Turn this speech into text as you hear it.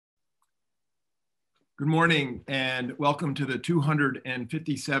Good morning and welcome to the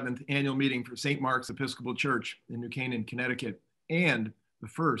 257th annual meeting for St. Mark's Episcopal Church in New Canaan, Connecticut, and the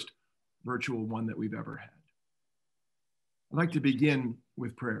first virtual one that we've ever had. I'd like to begin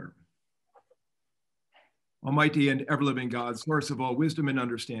with prayer. Almighty and ever-living God, source of all wisdom and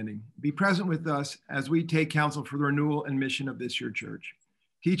understanding, be present with us as we take counsel for the renewal and mission of this your church.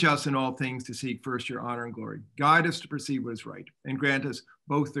 Teach us in all things to seek first your honor and glory. Guide us to perceive what is right, and grant us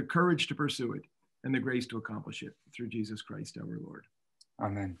both the courage to pursue it and the grace to accomplish it through Jesus Christ our Lord.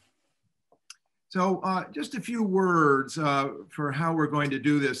 Amen. So just a few words for how we're going to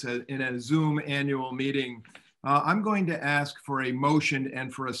do this in a Zoom annual meeting. I'm going to ask for a motion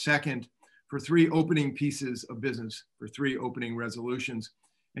and for a second for three opening pieces of business, for three opening resolutions.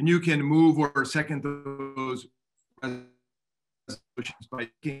 And you can move or second those resolutions by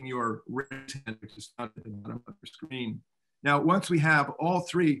clicking your raise hand, which is found at the bottom of your screen. Now, once we have all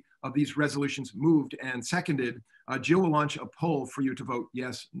three of these resolutions moved and seconded, Jill will launch a poll for you to vote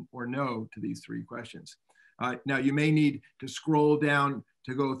yes or no to these three questions. Now, you may need to scroll down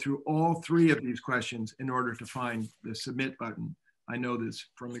to go through all three of these questions in order to find the submit button. I know this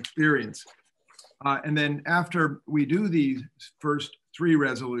from experience. And then after we do these first three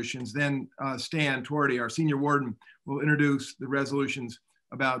resolutions, then Stan Torty, our senior warden, will introduce the resolutions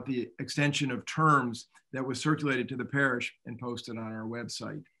about the extension of terms that was circulated to the parish and posted on our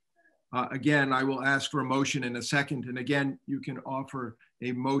website. Again, I will ask for a motion in a second. And again, you can offer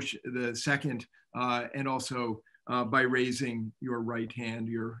a motion, the second, and also by raising your right hand,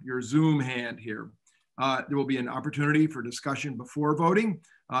 your Zoom hand here. There will be an opportunity for discussion before voting.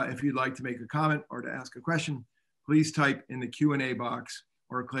 If you'd like to make a comment or to ask a question, please type in the Q&A box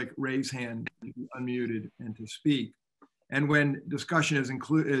or click raise hand to be unmuted and to speak. And when discussion is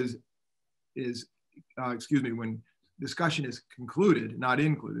when discussion is concluded, not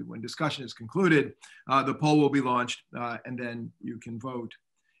included, when discussion is concluded, the poll will be launched and then you can vote.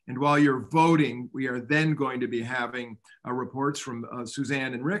 And while you're voting, we are then going to be having reports from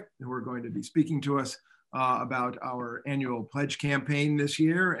Suzanne and Rick, who are going to be speaking to us about our annual pledge campaign this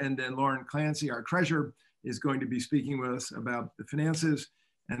year. And then Lauren Clancy, our treasurer, is going to be speaking with us about the finances.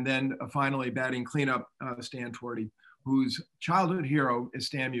 And then finally, batting cleanup, Stan Torty, whose childhood hero is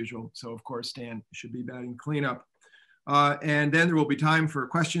Stan Musial. So of course, Stan should be batting cleanup. And then there will be time for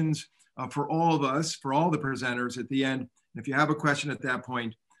questions for all of us, for all the presenters at the end. If you have a question at that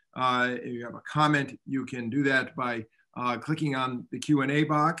point, if you have a comment, you can do that by clicking on the Q&A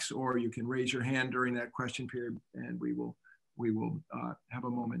box, or you can raise your hand during that question period, and we will have a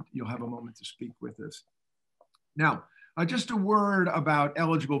moment. You'll have a moment to speak with us. Now, just a word about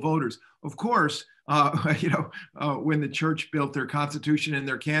eligible voters. Of course, when the church built their constitution and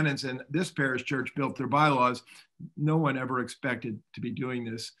their canons, and this parish church built their bylaws, no one ever expected to be doing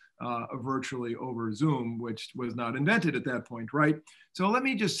this virtually over Zoom, which was not invented at that point, right? So let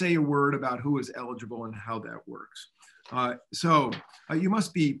me just say a word about who is eligible and how that works. You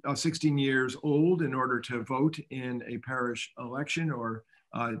must be 16 years old in order to vote in a parish election or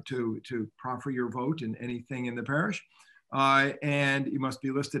to proffer your vote in anything in the parish. And you must be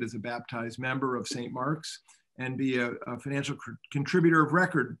listed as a baptized member of St. Mark's and be a financial contributor of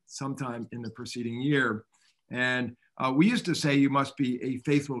record sometime in the preceding year. And we used to say you must be a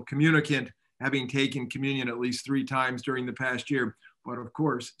faithful communicant, having taken communion at least 3 times during the past year. But of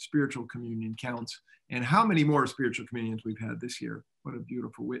course, spiritual communion counts. And how many more spiritual communions we've had this year. What a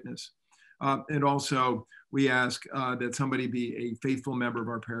beautiful witness. And also, we ask that somebody be a faithful member of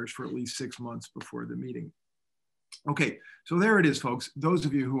our parish for at least 6 months before the meeting. Okay, so there it is, folks. Those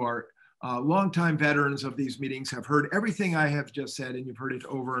of you who are longtime veterans of these meetings have heard everything I have just said, and you've heard it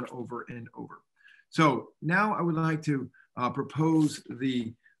over and over and over. So now I would like to propose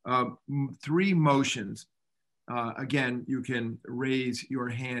the 3 motions. Again, you can raise your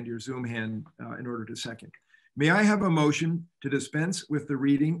hand, your Zoom hand, in order to second. May I have a motion to dispense with the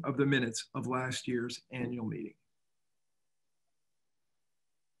reading of the minutes of last year's annual meeting?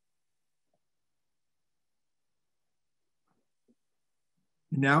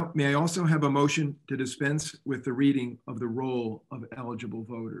 Now, may I also have a motion to dispense with the reading of the roll of eligible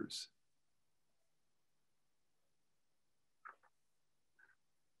voters?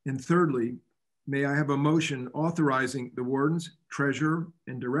 And thirdly, may I have a motion authorizing the wardens, treasurer,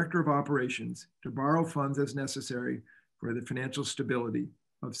 and director of operations to borrow funds as necessary for the financial stability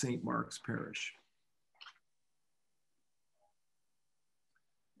of St. Mark's Parish?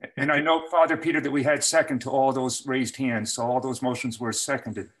 And I know, Father Peter, that we had second to all those raised hands. So all those motions were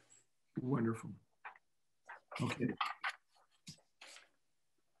seconded. Wonderful. Okay.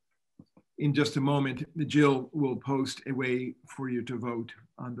 In just a moment, Jill will post a way for you to vote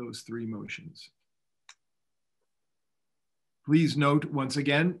on those 3 motions. Please note once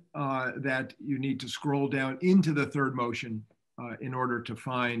again that you need to scroll down into the third motion in order to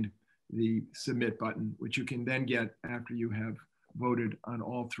find the submit button, which you can then get after you have voted on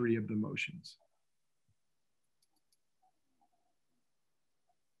all three of the motions.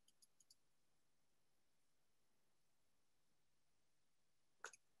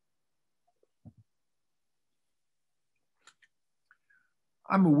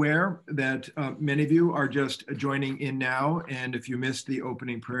 I'm aware that many of you are just joining in now, and if you missed the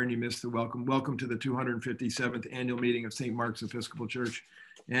opening prayer and you missed the welcome to the 257th annual meeting of St. Mark's Episcopal Church.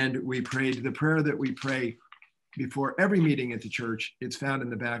 And we prayed the prayer that we pray before every meeting at the church. It's found in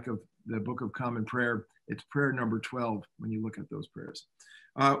the back of the Book of Common Prayer. It's prayer number 12 when you look at those prayers.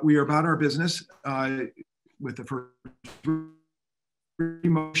 We are about our business with the first three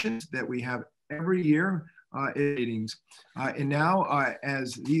motions that we have every year meetings. And now,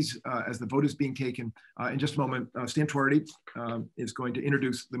 as the vote is being taken, in just a moment, Stan Tuardi is going to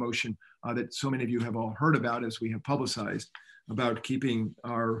introduce the motion that so many of you have all heard about, as we have publicized, about keeping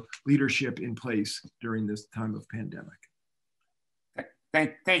our leadership in place during this time of pandemic.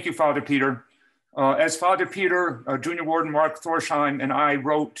 Thank you, Father Peter. As Father Peter, Junior Warden Mark Thorsheim, and I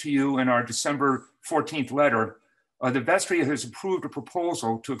wrote to you in our December 14th letter, the vestry has approved a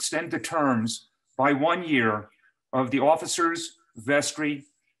proposal to extend the terms by 1 year of the officers, vestry,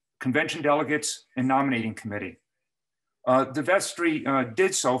 convention delegates, and nominating committee. The vestry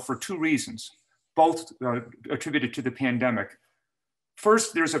did so for two reasons, both attributed to the pandemic.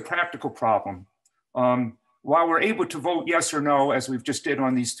 First, there's a practical problem. While we're able to vote yes or no, as we've just did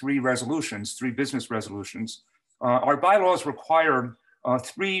on these three business resolutions, our bylaws require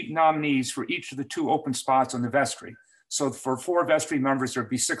 3 nominees for each of the 2 open spots on the vestry. So for 4 vestry members, there'd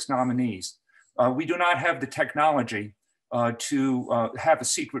be 6 nominees. We do not have the technology to have a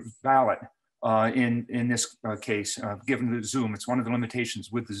secret ballot in this case, given the Zoom. It's one of the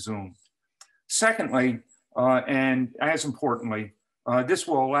limitations with the Zoom. Secondly, and as importantly, this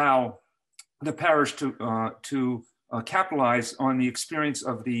will allow the parish to capitalize on the experience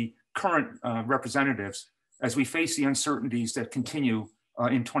of the current representatives as we face the uncertainties that continue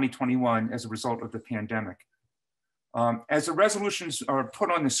in 2021 as a result of the pandemic. As the resolutions are put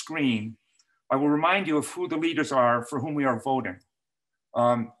on the screen, I will remind you of who the leaders are for whom we are voting.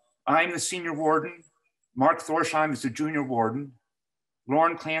 I'm the senior warden. Mark Thorsheim is the junior warden.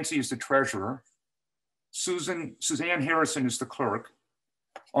 Lauren Clancy is the treasurer. Suzanne Harrison is the clerk.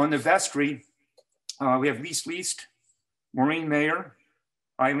 On the vestry, we have Lise Least, Maureen Mayer,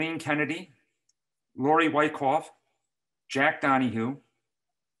 Eileen Kennedy, Lori Wyckoff, Jack Donahue,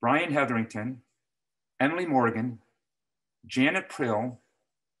 Brian Hetherington, Emily Morgan, Janet Prill,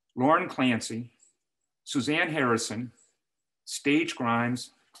 Lauren Clancy, Suzanne Harrison, Stage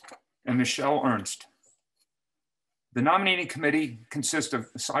Grimes, and Michelle Ernst. The nominating committee consists of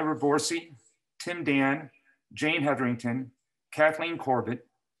Syra Borsey, Tim Dan, Jane Hetherington, Kathleen Corbett,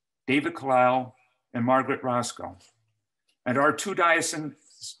 David Kalau, and Margaret Roscoe. And our 2 diocesan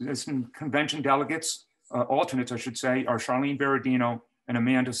convention delegates, alternates I should say, are Charlene Berardino and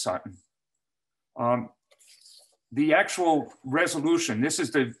Amanda Sutton. The actual resolution, this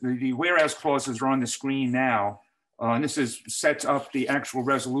is the whereas clauses are on the screen now, and this sets up the actual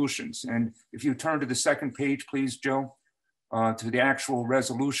resolutions. And if you turn to the second page, please, Joe, to the actual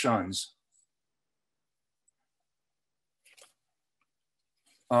resolutions.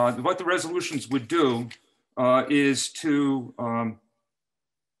 What the resolutions would do is to,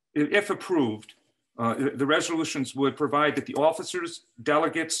 if approved, the resolutions would provide that the officers,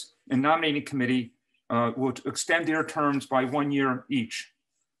 delegates, and nominating committee will extend their terms by 1 year each.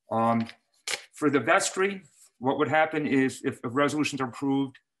 For the vestry, what would happen is if resolutions are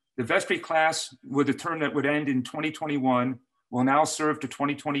approved, the vestry class with a term that would end in 2021 will now serve to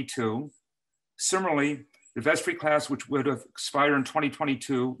 2022. Similarly, the vestry class, which would have expired in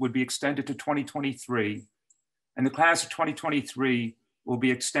 2022, would be extended to 2023. And the class of 2023 will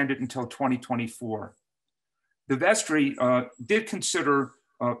be extended until 2024. The vestry did consider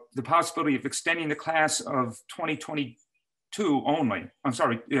the possibility of extending the class of 2022 only.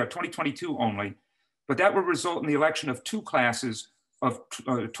 2022 only. But that would result in the election of 2 classes of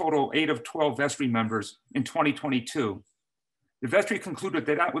total 8 of 12 vestry members in 2022. The vestry concluded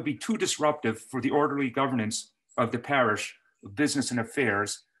that that would be too disruptive for the orderly governance of the parish of business and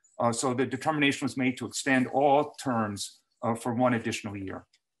affairs. So the determination was made to extend all terms for 1 additional year.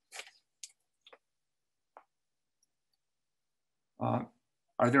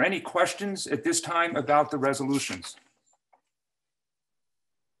 Are there any questions at this time about the resolutions?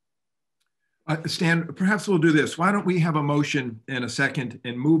 Stan, perhaps we'll do this. Why don't we have a motion and a second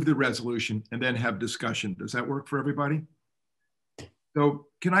and move the resolution and then have discussion? Does that work for everybody? So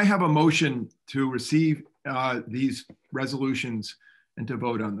can I have a motion to receive these resolutions and to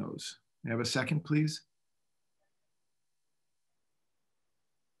vote on those? May I have a second, please?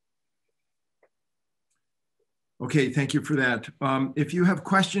 Okay, thank you for that. If you have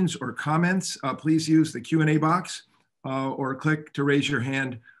questions or comments, please use the Q&A box or click to raise your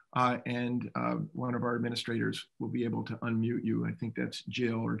hand and one of our administrators will be able to unmute you. I think that's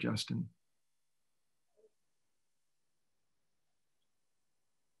Jill or Justin.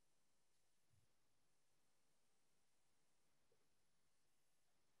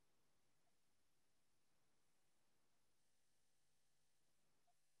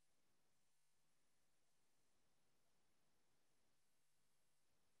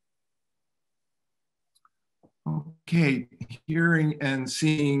 Okay, hearing and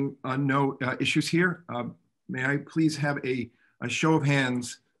seeing no issues here. May I please have a show of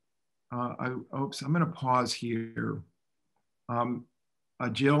hands? I'm going to pause here.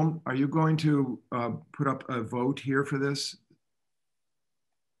 Jill, are you going to put up a vote here for this?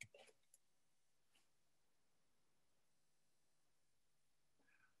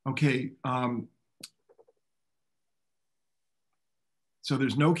 Okay. So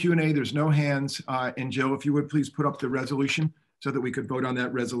there's no Q&A, there's no hands. And Jill, if you would please put up the resolution so that we could vote on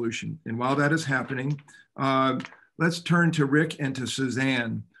that resolution. And while that is happening, let's turn to Rick and to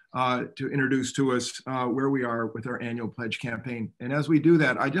Suzanne to introduce to us where we are with our annual pledge campaign. And as we do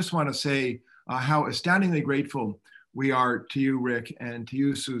that, I just want to say how astoundingly grateful we are to you, Rick, and to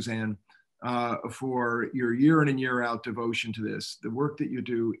you, Suzanne, for your year in and year out devotion to this. The work that you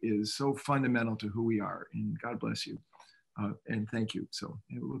do is so fundamental to who we are, and God bless you. And thank you. So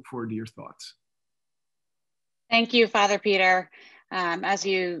I look forward to your thoughts. Thank you, Father Peter. As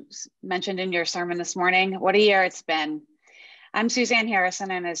you mentioned in your sermon this morning, what a year it's been. I'm Suzanne Harrison,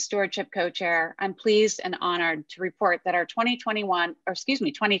 and as stewardship co-chair, I'm pleased and honored to report that our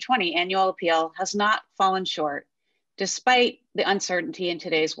 2020 annual appeal has not fallen short, despite the uncertainty in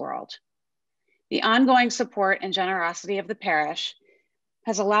today's world. The ongoing support and generosity of the parish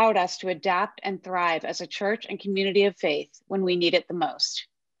has allowed us to adapt and thrive as a church and community of faith when we need it the most.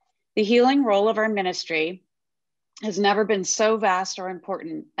 The healing role of our ministry has never been so vast or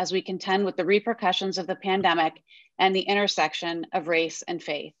important as we contend with the repercussions of the pandemic and the intersection of race and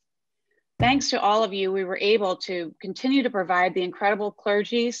faith. Thanks to all of you, we were able to continue to provide the incredible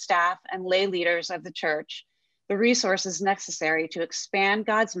clergy, staff, and lay leaders of the church the resources necessary to expand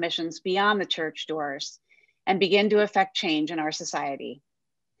God's missions beyond the church doors and begin to affect change in our society.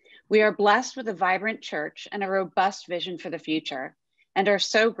 We are blessed with a vibrant church and a robust vision for the future, and are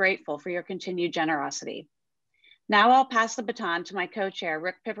so grateful for your continued generosity. Now I'll pass the baton to my co-chair,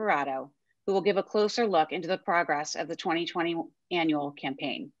 Rick Piparato, who will give a closer look into the progress of the 2020 annual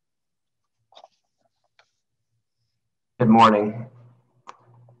campaign. Good morning.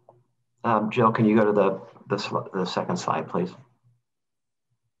 Jill, can you go to the second slide, please?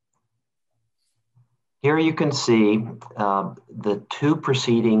 Here you can see the two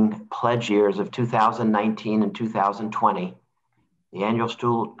preceding pledge years of 2019 and 2020, the annual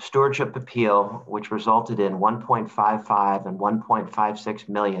stewardship appeal, which resulted in 1.55 and 1.56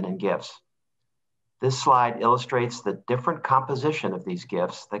 million in gifts. This slide illustrates the different composition of these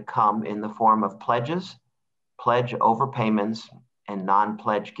gifts that come in the form of pledges, pledge overpayments, and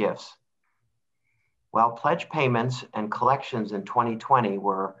non-pledge gifts. While pledge payments and collections in 2020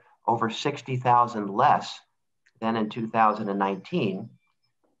 were over 60,000 less than in 2019,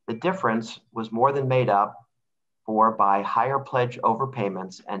 the difference was more than made up for by higher pledge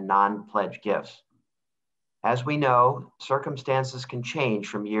overpayments and non-pledge gifts. As we know, circumstances can change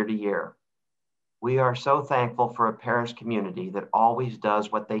from year to year. We are so thankful for a parish community that always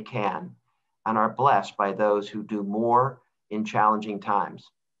does what they can and are blessed by those who do more in challenging times.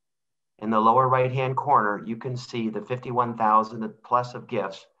 In the lower right-hand corner, you can see the 51,000 plus of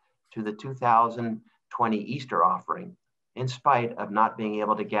gifts to the 2020 Easter offering. In spite of not being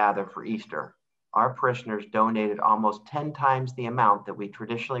able to gather for Easter, our parishioners donated almost 10 times the amount that we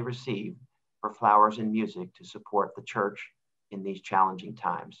traditionally receive for flowers and music to support the church in these challenging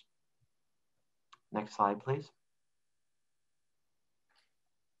times. Next slide, please.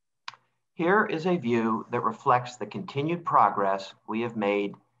 Here is a view that reflects the continued progress we have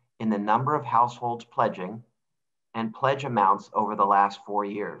made in the number of households pledging and pledge amounts over the last 4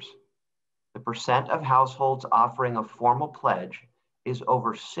 years. The percent of households offering a formal pledge is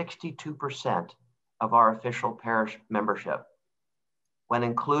over 62% of our official parish membership. When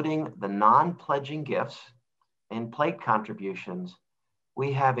including the non-pledging gifts and plate contributions,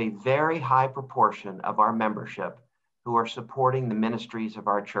 we have a very high proportion of our membership who are supporting the ministries of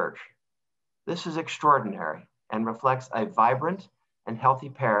our church. This is extraordinary and reflects a vibrant and healthy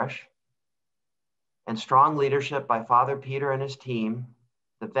parish, and strong leadership by Father Peter and his team,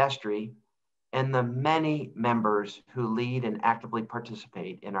 the vestry, and the many members who lead and actively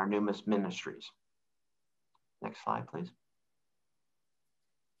participate in our numerous ministries. Next slide, please.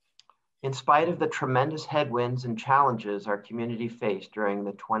 In spite of the tremendous headwinds and challenges our community faced during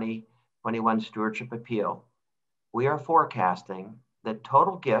the 2021 Stewardship Appeal, we are forecasting that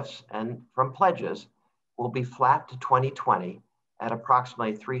total gifts and from pledges will be flat to 2020 at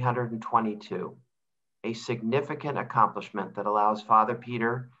approximately 322, a significant accomplishment that allows Father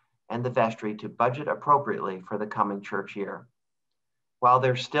Peter and the vestry to budget appropriately for the coming church year. While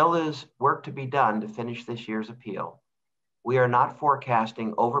there still is work to be done to finish this year's appeal, we are not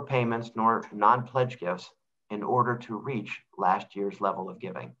forecasting overpayments nor non-pledge gifts in order to reach last year's level of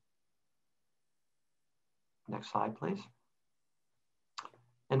giving. Next slide, please.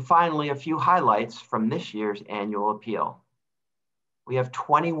 And finally, a few highlights from this year's annual appeal. We have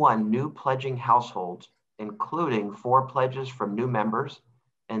 21 new pledging households, including 4 pledges from new members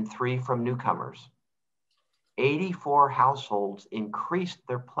and 3 from newcomers. 84 households increased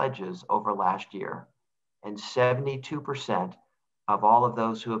their pledges over last year, and 72% of all of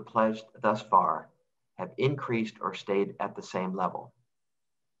those who have pledged thus far have increased or stayed at the same level.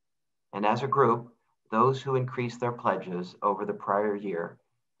 And as a group, those who increased their pledges over the prior year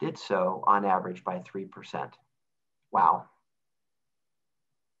did so on average by 3%. Wow.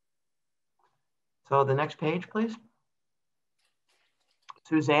 So the next page, please.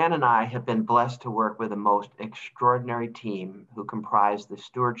 Suzanne and I have been blessed to work with a most extraordinary team who comprise the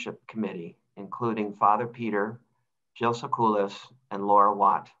Stewardship Committee, including Father Peter, Jill Sakulis, and Laura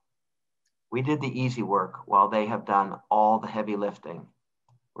Watt. We did the easy work while they have done all the heavy lifting.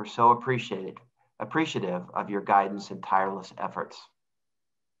 We're so appreciative of your guidance and tireless efforts.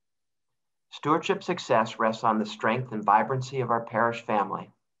 Stewardship success rests on the strength and vibrancy of our parish family,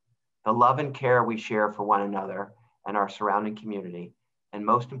 the love and care we share for one another and our surrounding community, and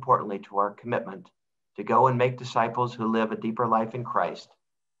most importantly, to our commitment to go and make disciples who live a deeper life in Christ,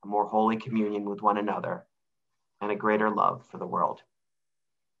 a more holy communion with one another, and a greater love for the world.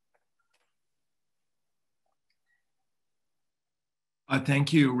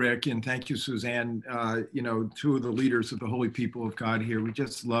 Thank you, Rick, and thank you, Suzanne. Two of the leaders of the Holy People of God here. We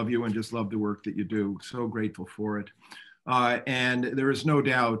just love you and just love the work that you do. So grateful for it. And there is no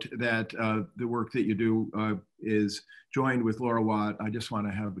doubt that the work that you do is joined with Laura Watt. I just want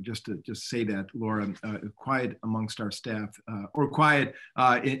to have just say that Laura, quiet amongst our staff or quiet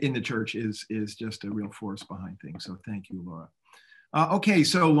in the church is just a real force behind things. So thank you, Laura. Okay,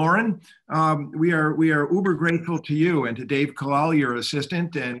 so Lauren, we are uber grateful to you and to Dave Kalal, your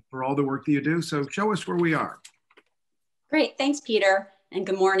assistant, and for all the work that you do. So show us where we are. Great, thanks, Peter, and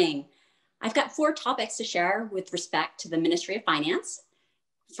good morning. I've got 4 topics to share with respect to the Ministry of Finance.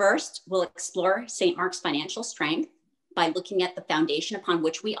 First, we'll explore St. Mark's financial strength by looking at the foundation upon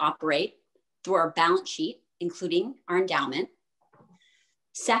which we operate through our balance sheet, including our endowment.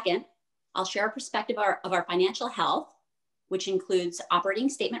 Second, I'll share a perspective of our financial health, which includes operating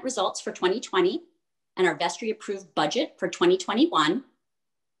statement results for 2020 and our vestry approved budget for 2021.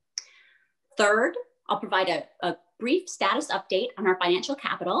 Third, I'll provide a brief status update on our financial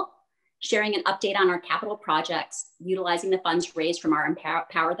capital, sharing an update on our capital projects, utilizing the funds raised from our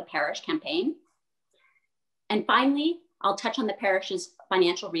Empower the Parish campaign. And finally, I'll touch on the parish's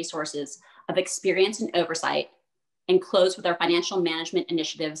financial resources of experience and oversight, and close with our financial management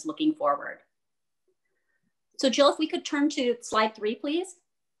initiatives looking forward. So Jill, if we could turn to slide 3, please.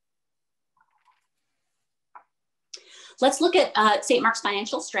 Let's look at St. Mark's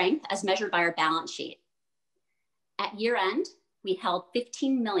financial strength as measured by our balance sheet. At year end, we held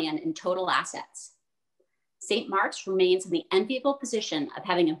 $15 million in total assets. St. Mark's remains in the enviable position of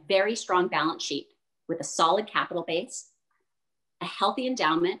having a very strong balance sheet with a solid capital base, a healthy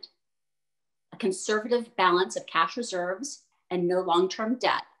endowment, a conservative balance of cash reserves, and no long-term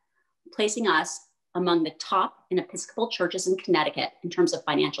debt, placing us among the top in Episcopal churches in Connecticut in terms of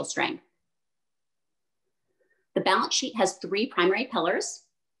financial strength. The balance sheet has 3 primary pillars.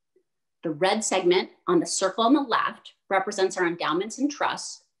 The red segment on the circle on the left represents our endowments and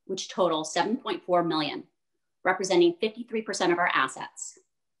trusts, which total $7.4 million, representing 53% of our assets.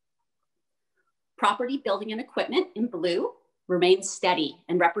 Property, building, and equipment in blue remains steady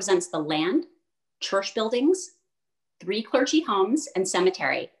and represents the land, church buildings, 3 clergy homes, and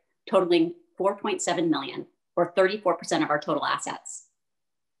cemetery, totaling $4.7 million, or 34% of our total assets.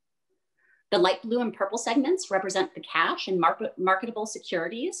 The light blue and purple segments represent the cash and marketable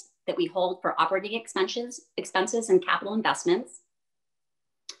securities that we hold for operating expenses and capital investments.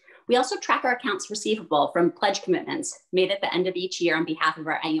 We also track our accounts receivable from pledge commitments made at the end of each year on behalf of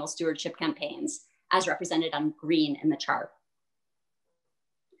our annual stewardship campaigns, as represented on green in the chart.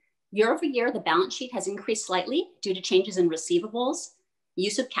 Year over year, the balance sheet has increased slightly due to changes in receivables,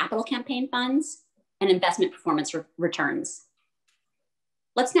 use of capital campaign funds, and investment performance returns.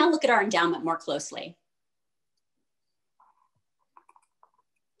 Let's now look at our endowment more closely.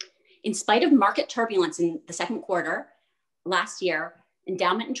 In spite of market turbulence in the second quarter last year,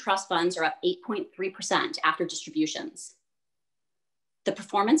 endowment and trust funds are up 8.3% after distributions. The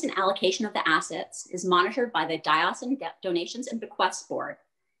performance and allocation of the assets is monitored by the Diocesan Donations and Bequests Board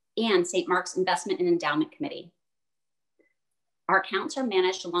and St. Mark's Investment and Endowment Committee. Our accounts are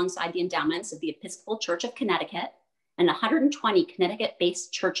managed alongside the endowments of the Episcopal Church of Connecticut and 120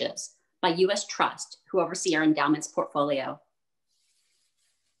 Connecticut-based churches by U.S. Trust, who oversee our endowments portfolio.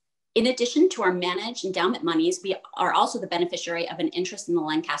 In addition to our managed endowment monies, we are also the beneficiary of an interest in the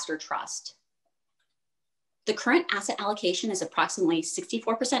Lancaster Trust. The current asset allocation is approximately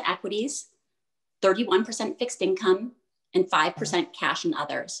 64% equities, 31% fixed income, and 5% cash and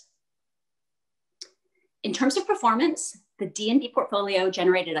others. In terms of performance, the D&B portfolio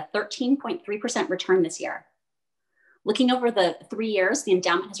generated a 13.3% return this year. Looking over the 3 years, the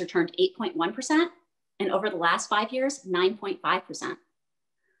endowment has returned 8.1%, and over the last 5 years, 9.5%.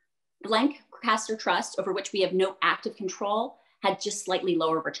 The Lancaster Trust, over which we have no active control, had just slightly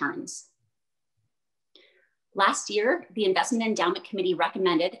lower returns. Last year, the Investment and Endowment Committee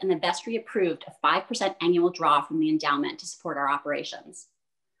recommended and the vestry approved a 5% annual draw from the endowment to support our operations.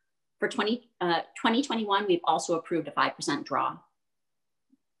 For 2021, we've also approved a 5% draw.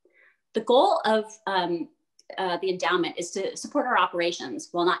 The goal of the endowment is to support our operations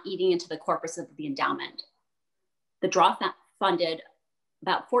while not eating into the corpus of the endowment. The draw funded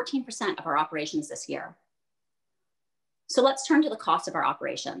about 14% of our operations this year. So let's turn to the cost of our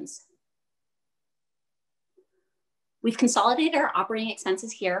operations. We've consolidated our operating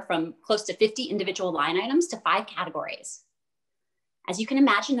expenses here from close to 50 individual line items to 5 categories. As you can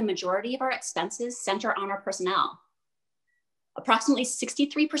imagine, the majority of our expenses center on our personnel. Approximately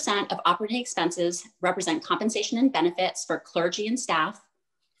 63% of operating expenses represent compensation and benefits for clergy and staff,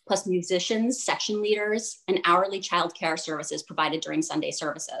 plus musicians, section leaders, and hourly childcare services provided during Sunday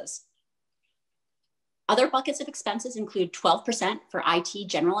services. Other buckets of expenses include 12% for IT,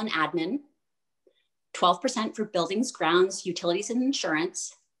 general and admin, 12% for buildings, grounds, utilities, and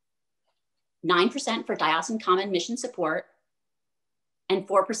insurance, 9% for diocesan common mission support, and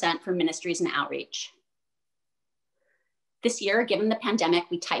 4% for ministries and outreach. This year, given the pandemic,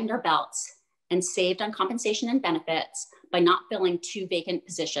 we tightened our belts and saved on compensation and benefits by not filling 2 vacant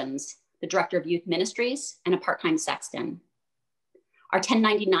positions, the Director of Youth Ministries and a part-time sexton. Our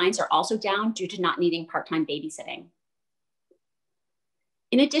 1099s are also down due to not needing part-time babysitting.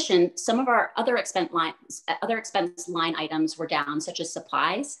 In addition, some of our other expense line items were down, such as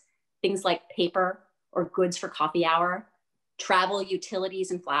supplies, things like paper or goods for coffee hour, travel,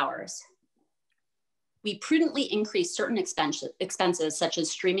 utilities, and flowers. We prudently increased certain expenses such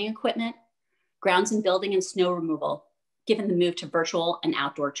as streaming equipment, grounds and building, and snow removal, given the move to virtual and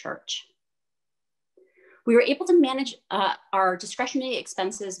outdoor church. We were able to manage our discretionary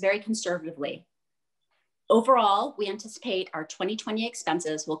expenses very conservatively. Overall, we anticipate our 2020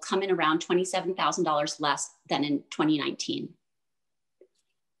 expenses will come in around $27,000 less than in 2019.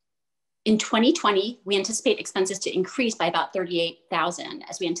 In 2020, we anticipate expenses to increase by about $38,000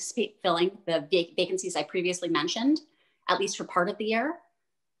 as we anticipate filling the vacancies I previously mentioned, at least for part of the year,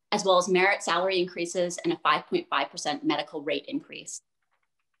 as well as merit salary increases and a 5.5% medical rate increase.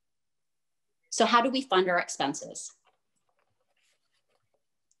 So how do we fund our expenses?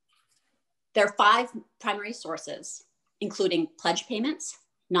 There are 5 primary sources, including pledge payments,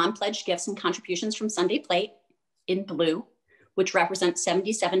 non-pledged gifts and contributions from Sunday Plate in blue, which represent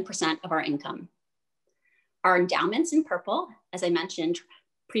 77% of our income. Our endowments in purple, as I mentioned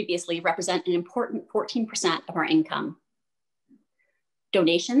previously, represent an important 14% of our income.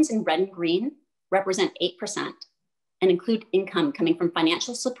 Donations in red and green represent 8% and include income coming from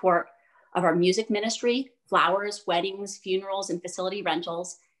financial support of our music ministry, flowers, weddings, funerals, and facility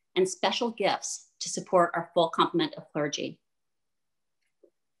rentals, and special gifts to support our full complement of clergy.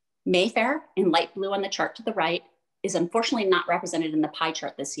 Mayfair, in light blue on the chart to the right, is unfortunately not represented in the pie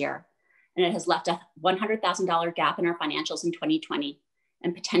chart this year, and it has left a $100,000 gap in our financials in 2020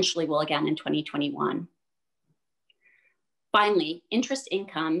 and potentially will again in 2021. Finally, interest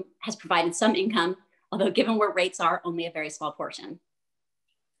income has provided some income, although given where rates are, only a very small portion.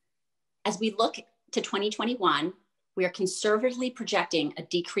 As we look to 2021, we are conservatively projecting a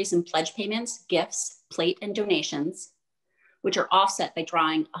decrease in pledge payments, gifts, plate, and donations, which are offset by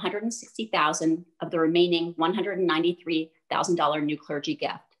drawing $160,000 of the remaining $193,000 new clergy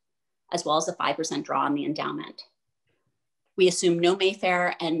gift, as well as a 5% draw on the endowment. We assume no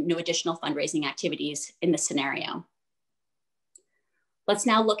Mayfair and no additional fundraising activities in this scenario. Let's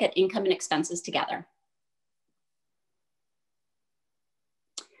now look at income and expenses together.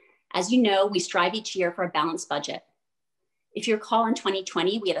 As you know, we strive each year for a balanced budget. If you recall, in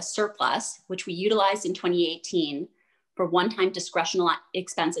 2020, we had a surplus, which we utilized in 2018 for one-time discretional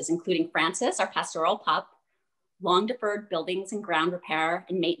expenses, including Francis, our pastoral pup, long-deferred buildings and ground repair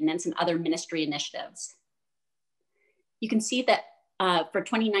and maintenance, and other ministry initiatives. You can see that for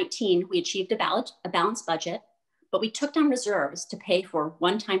 2019, we achieved a balanced budget, but we took down reserves to pay for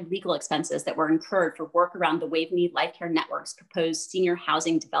one-time legal expenses that were incurred for work around the Waveney Life Care Network's proposed senior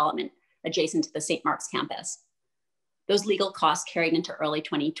housing development adjacent to the St. Mark's campus. Those legal costs carried into early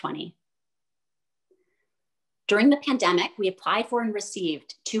 2020. During the pandemic, we applied for and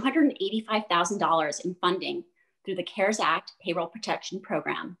received $285,000 in funding through the CARES Act Payroll Protection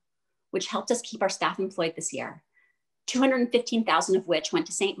Program, which helped us keep our staff employed this year, $215,000 of which went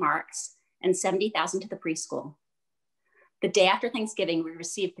to St. Mark's and $70,000 to the preschool. The day after Thanksgiving, we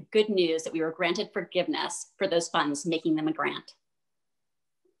received the good news that we were granted forgiveness for those funds, making them a grant.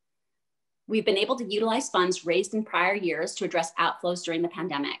 We've been able to utilize funds raised in prior years to address outflows during the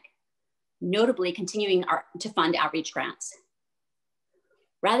pandemic, notably continuing to fund outreach grants.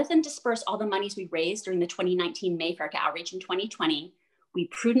 Rather than disperse all the monies we raised during the 2019 Mayfair to outreach in 2020, we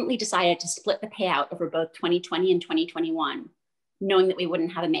prudently decided to split the payout over both 2020 and 2021, knowing that we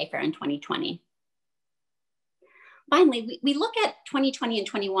wouldn't have a Mayfair in 2020. Finally, we look at 2020 and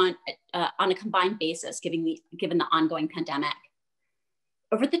 21 on a combined basis, given the ongoing pandemic.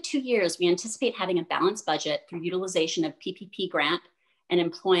 Over the 2 years, we anticipate having a balanced budget through utilization of PPP grant and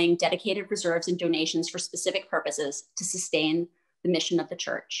employing dedicated reserves and donations for specific purposes to sustain the mission of the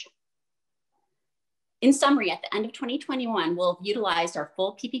church. In summary, at the end of 2021, we'll have utilized our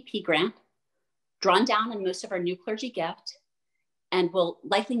full PPP grant, drawn down on most of our new clergy gift, and will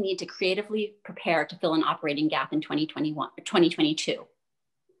likely need to creatively prepare to fill an operating gap in 2022.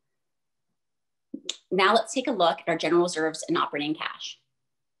 Now let's take a look at our general reserves and operating cash.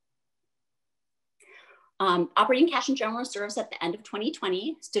 Operating cash and general reserves at the end of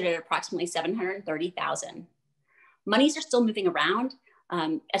 2020 stood at approximately $730,000. Monies are still moving around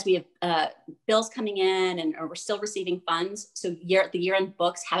as we have bills coming in and we're still receiving funds. So the year-end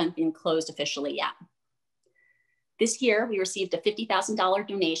books haven't been closed officially yet. This year, we received a $50,000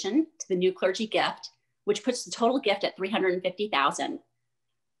 donation to the new clergy gift, which puts the total gift at $350,000.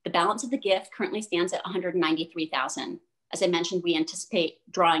 The balance of the gift currently stands at $193,000. As I mentioned, we anticipate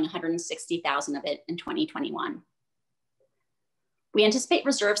drawing $160,000 of it in 2021. We anticipate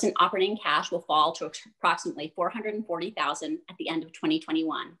reserves and operating cash will fall to approximately $440,000 at the end of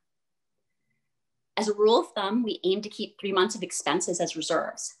 2021. As a rule of thumb, we aim to keep 3 months of expenses as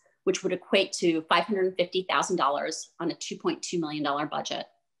reserves, which would equate to $550,000 on a $2.2 million budget.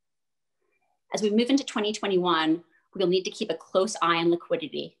 As we move into 2021, we'll need to keep a close eye on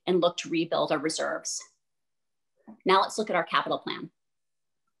liquidity and look to rebuild our reserves. Now let's look at our capital plan.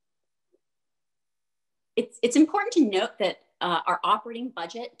 It's important to note that our operating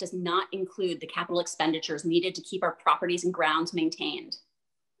budget does not include the capital expenditures needed to keep our properties and grounds maintained.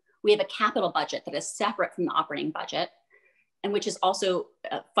 We have a capital budget that is separate from the operating budget, and which is also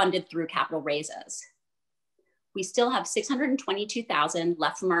funded through capital raises. We still have $622,000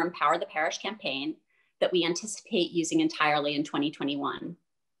 left from our Empower the Parish campaign that we anticipate using entirely in 2021.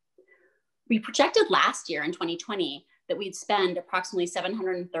 We projected last year in 2020 that we'd spend approximately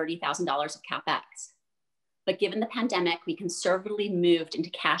 $730,000 of CapEx. But given the pandemic, we conservatively moved into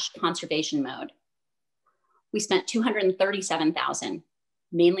cash conservation mode. We spent $237,000,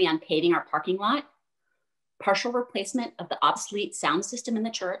 mainly on paving our parking lot, partial replacement of the obsolete sound system in the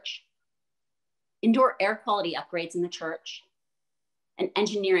church, indoor air quality upgrades in the church, and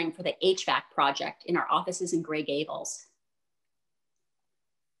engineering for the HVAC project in our offices in Gray Gables.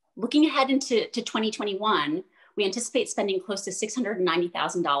 Looking ahead into 2021, we anticipate spending close to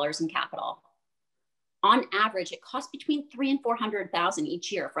 $690,000 in capital. On average, it costs between $300,000 and $400,000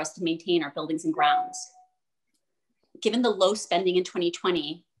 each year for us to maintain our buildings and grounds. Given the low spending in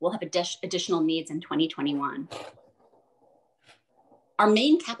 2020, we'll have additional needs in 2021. Our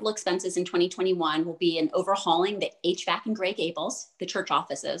main capital expenses in 2021 will be in overhauling the HVAC in Gray Gables, the church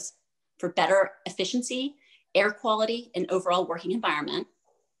offices, for better efficiency, air quality, and overall working environment.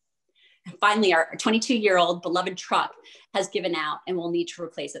 And finally, our 22-year-old beloved truck has given out and we'll need to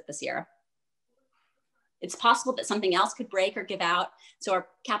replace it this year. It's possible that something else could break or give out, so our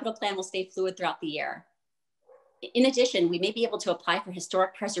capital plan will stay fluid throughout the year. In addition, we may be able to apply for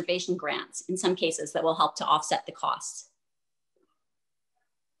historic preservation grants in some cases that will help to offset the costs.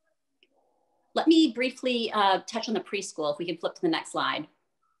 Let me briefly touch on the preschool, if we can flip to the next slide.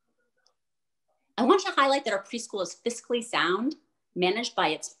 I want to highlight that our preschool is fiscally sound, managed by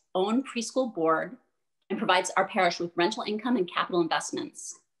its own preschool board, and provides our parish with rental income and capital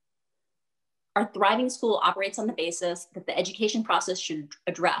investments. Our thriving school operates on the basis that the education process should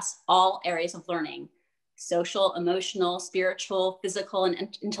address all areas of learning: social, emotional, spiritual, physical,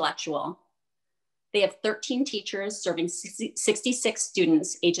 and intellectual. They have 13 teachers serving 66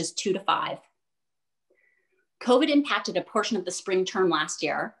 students ages 2 to 5. COVID impacted a portion of the spring term last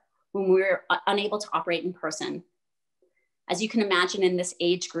year when we were unable to operate in person. As you can imagine, in this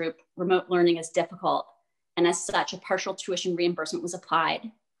age group, remote learning is difficult, and as such, a partial tuition reimbursement was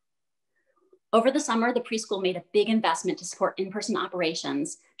applied. Over the summer, the preschool made a big investment to support in-person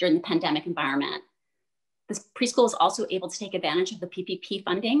operations during the pandemic environment. This preschool was also able to take advantage of the PPP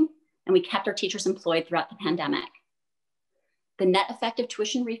funding, and we kept our teachers employed throughout the pandemic. The net effect of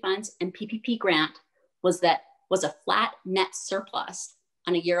tuition refunds and PPP grant was a flat net surplus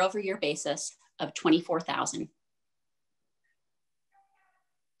on a year-over-year basis of $24,000.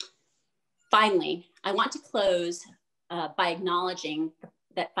 Finally, I want to close by acknowledging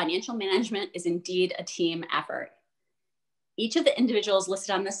that financial management is indeed a team effort. Each of the individuals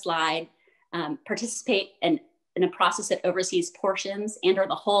listed on this slide participate in a process that oversees portions and or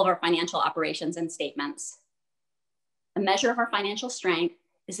the whole of our financial operations and statements. A measure of our financial strength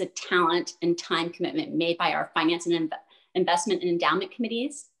is the talent and time commitment made by our finance and investment and endowment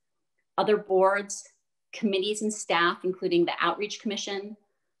committees, other boards, committees and staff, including the Outreach Commission,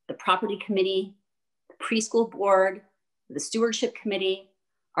 the Property Committee, the Preschool Board, the Stewardship Committee,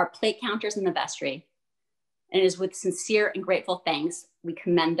 our plate counters in the vestry. And it is with sincere and grateful thanks we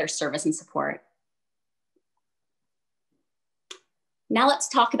commend their service and support. Now let's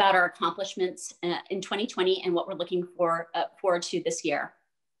talk about our accomplishments in 2020 and what we're looking forward to this year.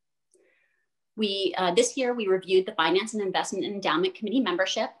 This year, we reviewed the Finance and Investment and Endowment Committee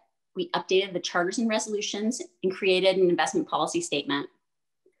membership. We updated the charters and resolutions and created an investment policy statement.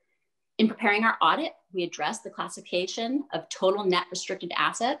 In preparing our audit, we addressed the classification of total net restricted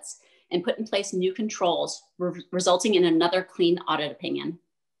assets and put in place new controls, resulting in another clean audit opinion.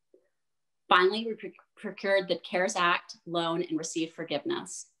 Finally, we procured the CARES Act loan and received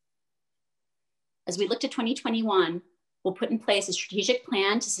forgiveness. As we look to 2021, we'll put in place a strategic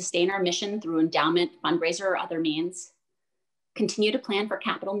plan to sustain our mission through endowment, fundraiser, or other means, continue to plan for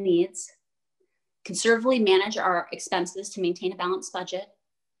capital needs, conservatively manage our expenses to maintain a balanced budget.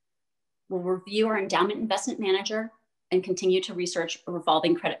 We'll review our endowment investment manager and continue to research a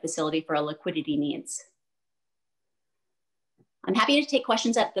revolving credit facility for our liquidity needs. I'm happy to take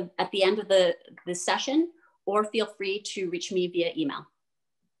questions at the end of the session, or feel free to reach me via email.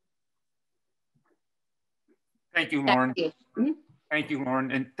 Thank you, Lauren. Thank you,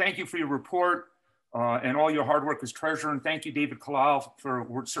 Lauren. And thank you for your report and all your hard work as treasurer. And thank you, David Kalal, for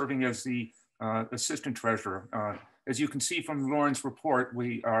serving as the assistant treasurer. As you can see from Lauren's report,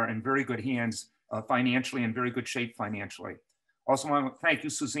 we are in very good hands financially and very good shape financially. Also want to thank you,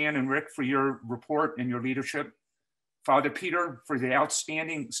 Suzanne and Rick, for your report and your leadership. Father Peter for the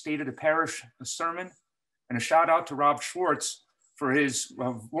outstanding State of the Parish sermon. And a shout out to Rob Schwartz for his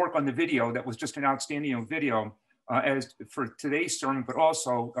work on the video. That was just an outstanding video as for today's sermon, but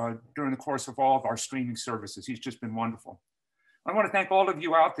also during the course of all of our streaming services. He's just been wonderful. I want to thank all of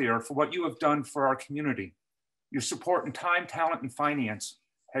you out there for what you have done for our community. Your support in time, talent, and finance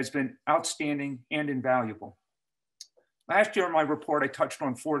has been outstanding and invaluable. Last year in my report, I touched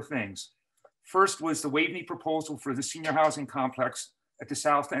on 4 things. First was the Waveney proposal for the senior housing complex at the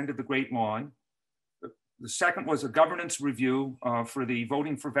south end of the Great Lawn. The second was a governance review for the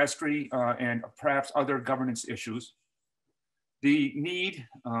voting for vestry and perhaps other governance issues. The need,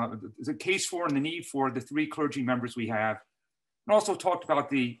 the case for and the need for the 3 clergy members we have, and also talked about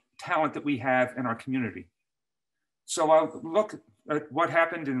the talent that we have in our community. So I'll look at what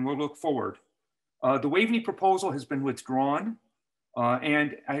happened and we'll look forward. The Waveney proposal has been withdrawn.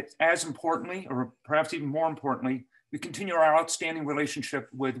 And as importantly, or perhaps even more importantly, we continue our outstanding relationship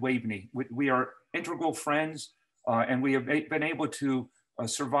with Waveney. We are integral friends, and we have been able to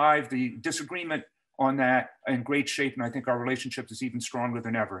survive the disagreement on that in great shape. And I think our relationship is even stronger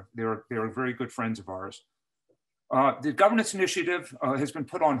than ever. They're very good friends of ours. The governance initiative has been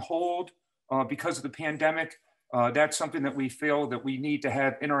put on hold because of the pandemic. That's something that we feel that we need to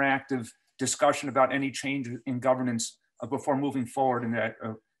have interactive discussion about any change in governance before moving forward, and that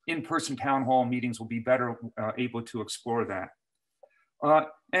in-person town hall meetings will be better able to explore that.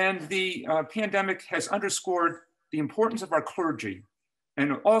 And the pandemic has underscored the importance of our clergy,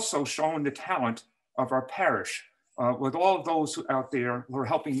 and also showing the talent of our parish with all of those out there who are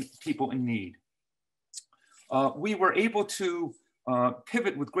helping people in need. We were able to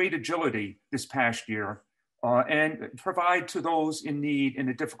pivot with great agility this past year and provide to those in need in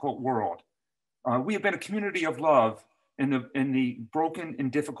a difficult world. We have been a community of love in the broken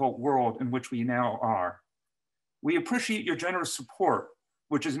and difficult world in which we now are. We appreciate your generous support,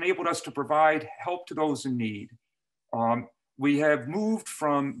 which has enabled us to provide help to those in need. We have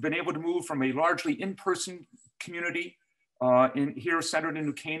been able to move from a largely in-person community here centered in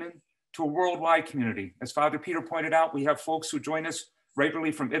New Canaan to a worldwide community. As Father Peter pointed out, we have folks who join us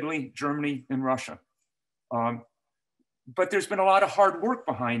regularly from Italy, Germany, and Russia. But there's been a lot of hard work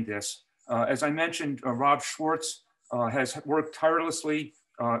behind this. As I mentioned, Rob Schwartz has worked tirelessly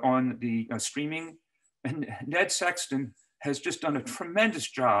on the streaming, and Ned Sexton has just done a tremendous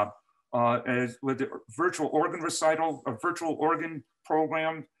job with the virtual organ recital, a virtual organ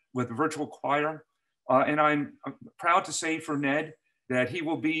program with a virtual choir. And I'm proud to say for Ned that he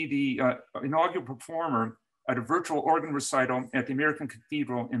will be the inaugural performer at a virtual organ recital at the American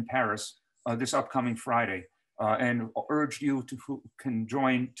Cathedral in Paris this upcoming Friday. And urge you who can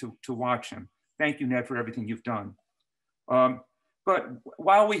join to watch him. Thank you, Ned, for everything you've done. But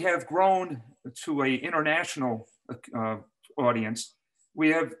while we have grown to an international audience, we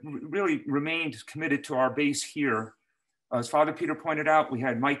have really remained committed to our base here. As Father Peter pointed out, we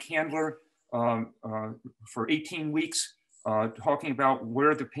had Mike Handler for 18 weeks talking about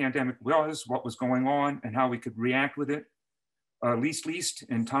where the pandemic was, what was going on, and how we could react with it. Least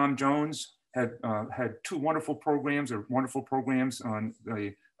and Tom Jones had two wonderful programs on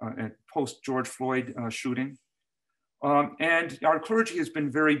the post George Floyd shooting. And our clergy has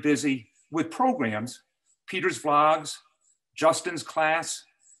been very busy with programs, Peter's vlogs, Justin's class,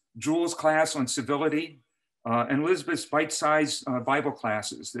 Jules' class on civility, and Elizabeth's bite-sized Bible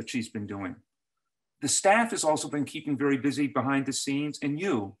classes that she's been doing. The staff has also been keeping very busy behind the scenes, and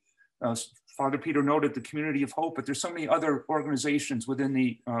you, Father Peter noted the Community of Hope, but there's so many other organizations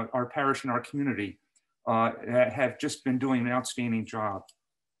within our parish and our community that have just been doing an outstanding job.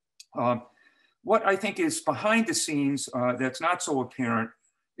 What I think is behind the scenes that's not so apparent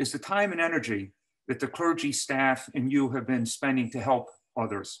is the time and energy that the clergy, staff, and you have been spending to help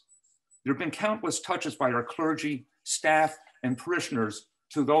others. There have been countless touches by our clergy, staff, and parishioners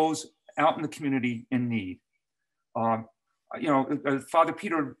to those out in the community in need. Father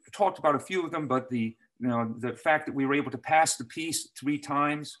Peter talked about a few of them, but the fact that we were able to pass the peace 3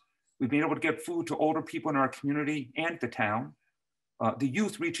 times, we've been able to get food to older people in our community and the town. The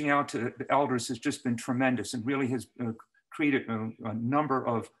youth reaching out to the elders has just been tremendous and really has created a number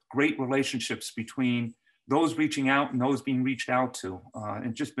of great relationships between those reaching out and those being reached out to,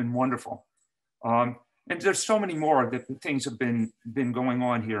 and just been wonderful. And there's so many more that things have been going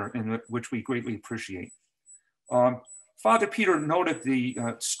on here, in which we greatly appreciate. Father Peter noted the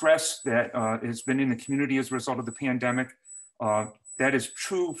stress that has been in the community as a result of the pandemic. That is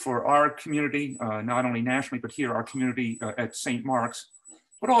true for our community, not only nationally, but here, our community at St. Mark's.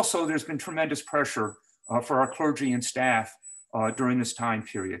 But also there's been tremendous pressure for our clergy and staff during this time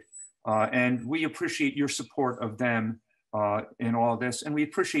period. And we appreciate your support of them in all this. And we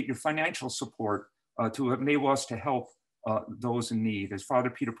appreciate your financial support to enable us to help those in need. As Father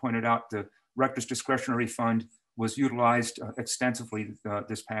Peter pointed out, the Rector's Discretionary Fund was utilized extensively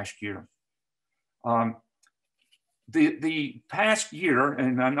this past year. The past year,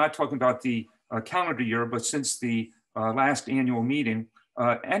 and I'm not talking about the calendar year, but since the last annual meeting,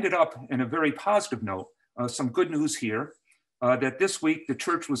 ended up in a very positive note. Some good news here, that this week the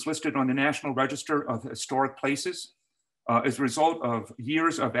church was listed on the National Register of Historic Places as a result of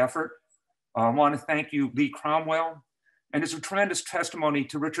years of effort. I want to thank you, Lee Cromwell, and it's a tremendous testimony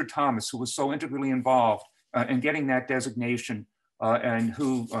to Richard Thomas, who was so integrally involved in getting that designation and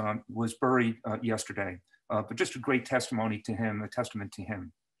who was buried yesterday. But just a great testimony to him, a testament to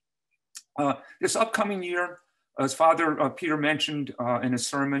him. This upcoming year, as Father Peter mentioned in his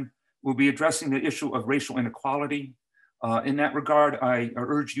sermon, we'll be addressing the issue of racial inequality. In that regard, I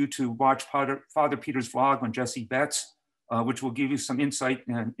urge you to watch Father Peter's vlog on Jesse Betts, which will give you some insight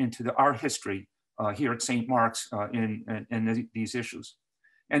into our history here at St. Mark's in these issues.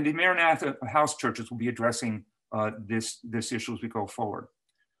 And the Maranatha house churches will be addressing this issue as we go forward.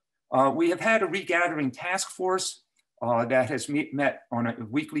 We have had a regathering task force that has met on a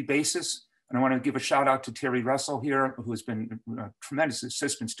weekly basis. And I want to give a shout out to Terry Russell here, who has been tremendous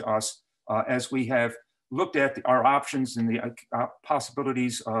assistance to us as we have looked at our options and the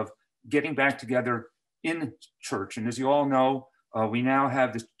possibilities of getting back together in church. And as you all know, We now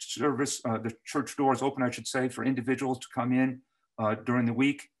have the service, the church doors open, I should say, for individuals to come in during the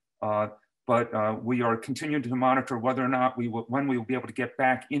week. But we are continuing to monitor whether or not when we will be able to get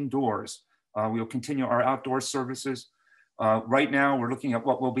back indoors. We will continue our outdoor services. Right now, we're looking at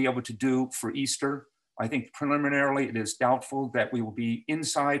what we'll be able to do for Easter. I think preliminarily it is doubtful that we will be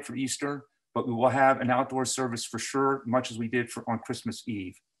inside for Easter, but we will have an outdoor service for sure, much as we did on Christmas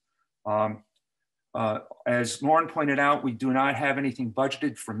Eve. As Lauren pointed out, we do not have anything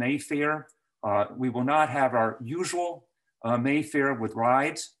budgeted for Mayfair. We will not have our usual Mayfair with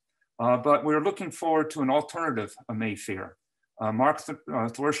rides, but we're looking forward to an alternative Mayfair. Mark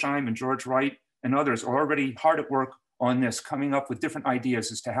Thorsheim and George Wright and others are already hard at work on this, coming up with different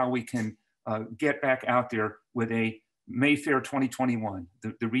ideas as to how we can get back out there with a Mayfair 2021,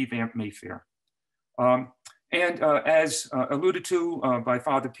 the revamped Mayfair. As alluded to by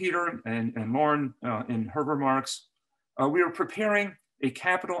Father Peter and Lauren in her remarks, we are preparing a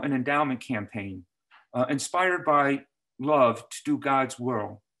capital and endowment campaign inspired by love to do God's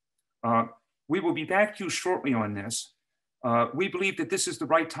will. We will be back to you shortly on this. We believe that this is the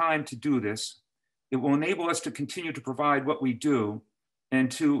right time to do this. It will enable us to continue to provide what we do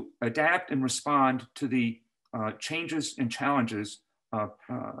and to adapt and respond to the changes and challenges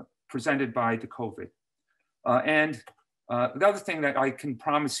presented by the COVID. The other thing that I can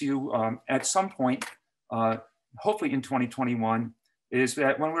promise you at some point, hopefully in 2021, is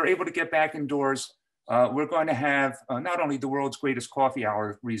that when we're able to get back indoors, we're going to have not only the world's greatest coffee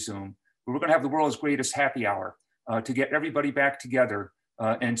hour resume, but we're going to have the world's greatest happy hour to get everybody back together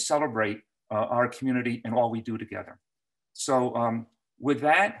and celebrate our community and all we do together. So with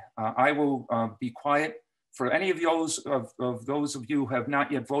that, I will be quiet. For any of those of you who have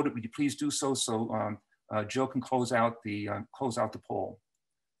not yet voted, would you please do so Jill can close out the poll.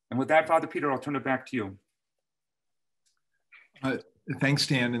 And with that, Father Peter, I'll turn it back to you. Thanks,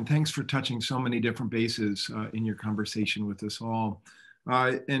 Dan, and thanks for touching so many different bases in your conversation with us all.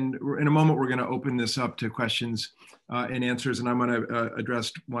 And in a moment, we're going to open this up to questions and answers, and I'm going to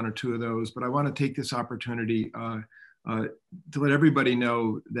address one or two of those. But I want to take this opportunity to let everybody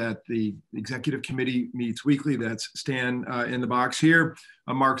know that the executive committee meets weekly. That's Stan in the box here,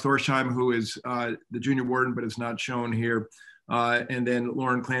 Mark Thorsheim, who is the junior warden but is not shown here, and then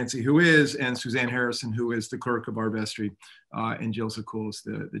Lauren Clancy, who is, and Suzanne Harrison, who is the clerk of our vestry, and Jill Sakul is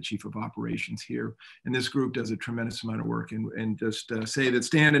the chief of operations here. And this group does a tremendous amount of work. And just say that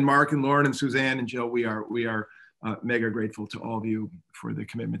Stan and Mark and Lauren and Suzanne and Jill, we are mega grateful to all of you for the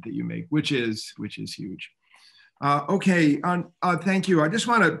commitment that you make, which is huge. Okay, thank you. I just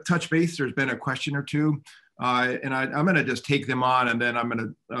want to touch base. There's been a question or two, and I'm going to just take them on, and then I'm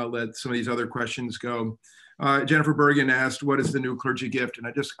going to let some of these other questions go. Jennifer Bergen asked, what is the new clergy gift? And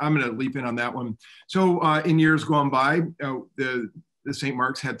I'm going to leap in on that one. So in years gone by, the St.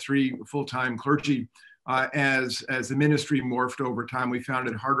 Mark's had 3 full-time clergy. As the ministry morphed over time, we found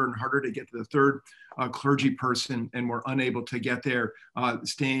it harder and harder to get to the 3rd clergy person, and we're unable to get there,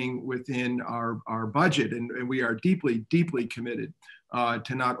 staying within our budget. And we are deeply, deeply committed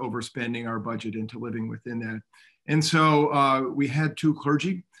to not overspending our budget and to living within that. And so we had 2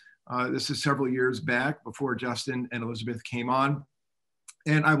 clergy. This is several years back before Justin and Elizabeth came on.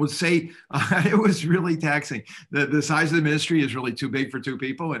 And I would say it was really taxing. The size of the ministry is really too big for 2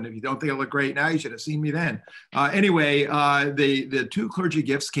 people. And if you don't think I look great now, you should have seen me then. Anyway, the 2 clergy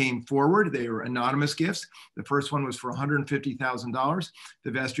gifts came forward. They were anonymous gifts. The first one was for $150,000.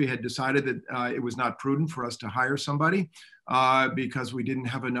 The vestry had decided that it was not prudent for us to hire somebody because we didn't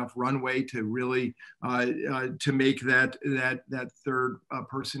have enough runway to really to make that 3rd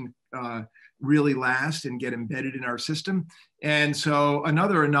person really last and get embedded in our system. And so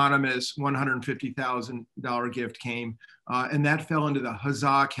another anonymous $150,000 gift came, and that fell into the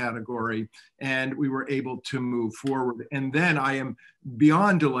huzzah category, and we were able to move forward. And then I am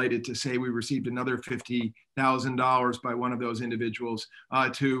beyond delighted to say we received another $50,000 by one of those individuals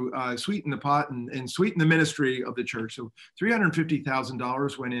to sweeten the pot and sweeten the ministry of the church. So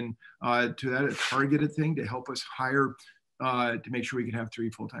 $350,000 went in to that targeted thing to help us hire to make sure we could have 3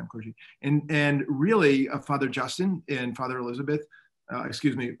 full-time clergy. And really, Father Justin and Father Elizabeth,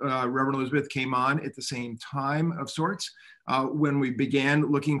 Reverend Elizabeth came on at the same time of sorts. When we began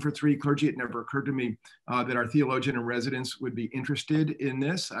looking for 3 clergy, it never occurred to me that our theologian in residence would be interested in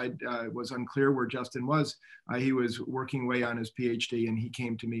this. I was unclear where Justin was. He was working away on his PhD, and he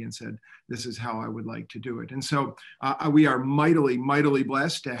came to me and said, this is how I would like to do it. And so we are mightily, mightily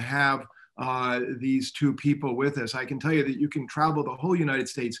blessed to have these two people with us. I can tell you that you can travel the whole United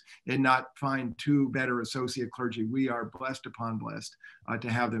States and not find two better associate clergy. We are blessed upon blessed to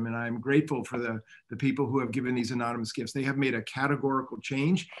have them. And I'm grateful for the people who have given these anonymous gifts. They have made a categorical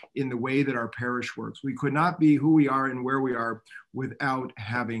change in the way that our parish works. We could not be who we are and where we are without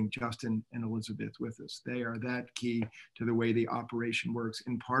having Justin and Elizabeth with us. They are that key to the way the operation works.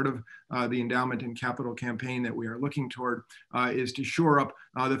 And part of the endowment and capital campaign that we are looking toward is to shore up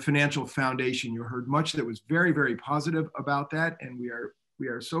the financial foundation. You heard much that was very, very positive about that, and we are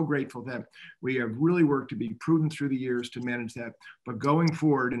so grateful that we have really worked to be prudent through the years to manage that. But going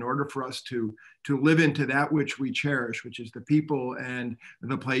forward, in order for us to live into that which we cherish, which is the people and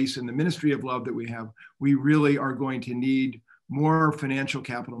the place and the ministry of love that we have, we really are going to need more financial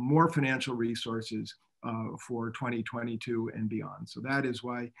capital, more financial resources for 2022 and beyond. So that is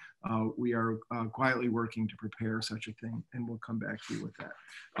why we are quietly working to prepare such a thing, and we'll come back to you with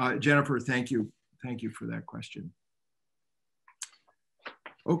that. Jennifer, thank you. Thank you for that question.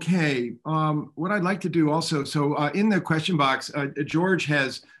 Okay, what I'd like to do also, so in the question box, George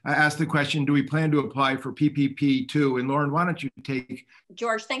has asked the question, do we plan to apply for PPP2? And Lauren, why don't you take?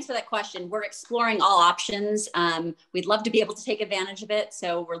 George, thanks for that question. We're exploring all options. We'd love to be able to take advantage of it.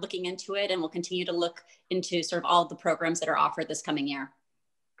 So we're looking into it, and we'll continue to look into sort of all of the programs that are offered this coming year.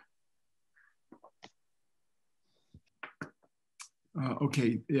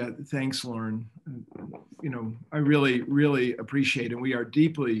 Okay, yeah, thanks, Lauren. You know, I really, really appreciate, and we are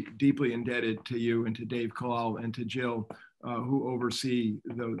deeply, deeply indebted to you and to Dave Kalal and to Jill, who oversee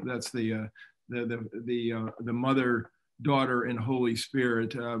that's the Mother, Daughter, and Holy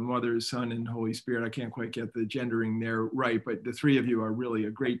Spirit, Mother, Son, and Holy Spirit. I can't quite get the gendering there right, but the three of you are really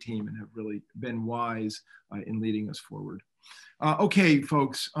a great team and have really been wise in leading us forward. Okay,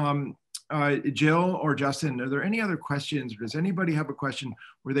 folks. Jill or Justin, are there any other questions? Or does anybody have a question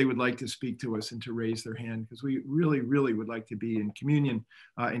where they would like to speak to us and to raise their hand? Because we really, really would like to be in communion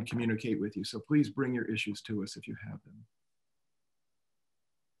and communicate with you. So please bring your issues to us if you have them.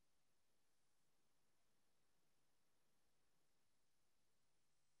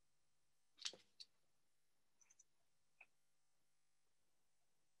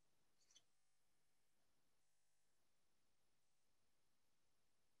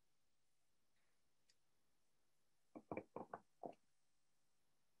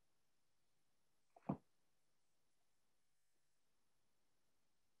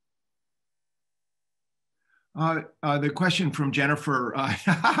 The question from Jennifer.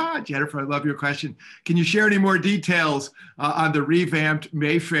 Jennifer, I love your question. Can you share any more details on the revamped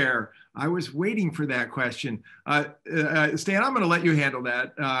Mayfair? I was waiting for that question. Stan, I'm going to let you handle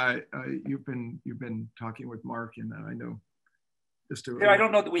that. You've been talking with Mark, and I know. Yeah, I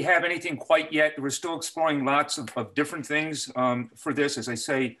don't know that we have anything quite yet. We're still exploring lots of different things for this. As I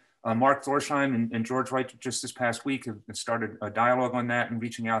say, Mark Thorsheim and George Wright just this past week have started a dialogue on that and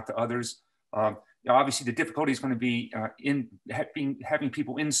reaching out to others. Obviously, the difficulty is going to be having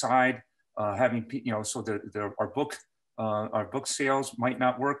people inside, so our book sales might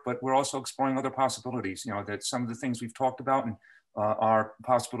not work, but we're also exploring other possibilities. That some of the things we've talked about and are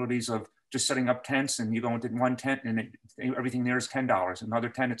possibilities of just setting up tents, and you go into one tent and everything there is $10. Another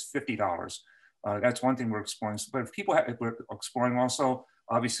tent, it's $50. That's one thing we're exploring. But if people we're exploring also,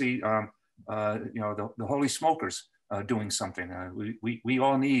 obviously, the Holy Smokers doing something. We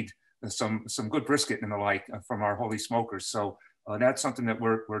all need some good brisket and the like from our Holy Smokers. So that's something that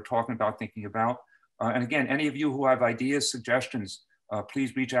we're talking about, thinking about. And again, any of you who have ideas, suggestions,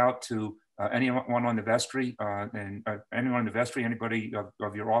 please reach out to anyone on the vestry and anyone in the vestry, anybody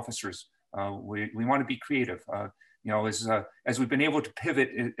of your officers. We want to be creative. As we've been able to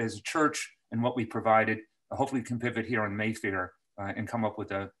pivot as a church and what we provided, hopefully we can pivot here in Mayfair and come up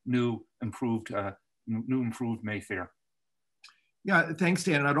with a new improved Mayfair. Yeah, thanks,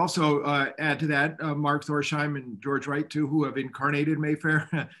 Dan. And I'd also add to that Mark Thorsheim and George Wright, too, who have incarnated Mayfair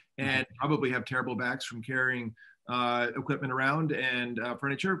and probably have terrible backs from carrying equipment around and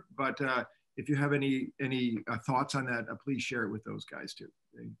furniture. But if you have any thoughts on that, please share it with those guys, too.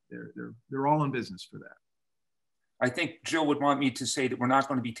 They're all in business for that. I think Jill would want me to say that we're not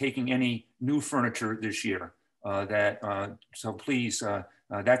going to be taking any new furniture this year. So please,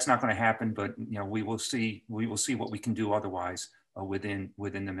 that's not going to happen. But we will see what we can do otherwise within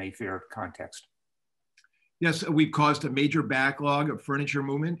the Mayfair context. Yes, we've caused a major backlog of furniture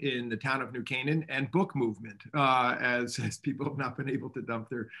movement in the town of New Canaan and book movement as people have not been able to dump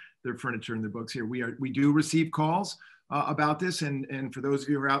their furniture and their books here. We do receive calls about this, and for those of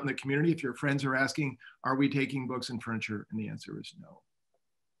you who are out in the community, if your friends are asking, are we taking books and furniture? And the answer is no.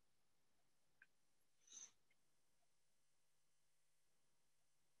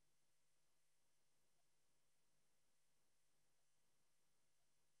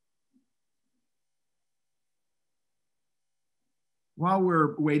 While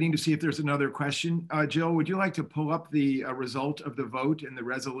we're waiting to see if there's another question, Jill, would you like to pull up the result of the vote and the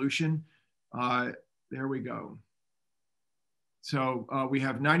resolution? There we go. So we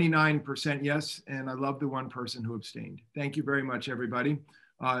have 99% yes, and I love the one person who abstained. Thank you very much, everybody.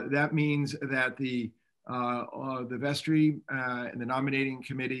 That means that the vestry and the nominating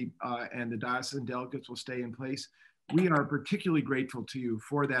committee and the diocesan delegates will stay in place. We are particularly grateful to you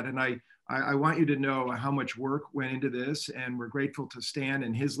for that. And I want you to know how much work went into this, and we're grateful to Stan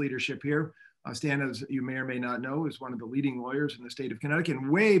and his leadership here. Stan, as you may or may not know, is one of the leading lawyers in the state of Connecticut, and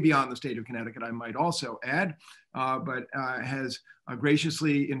way beyond the state of Connecticut, I might also add, but has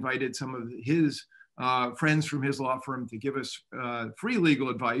graciously invited some of his friends from his law firm to give us free legal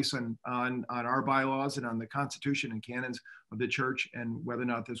advice on our bylaws and on the Constitution and canons of the church and whether or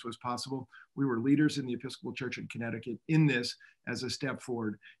not this was possible. We were leaders in the Episcopal Church in Connecticut in this as a step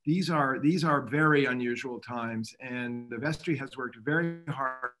forward. These are very unusual times, and the vestry has worked very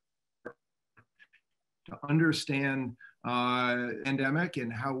hard to understand pandemic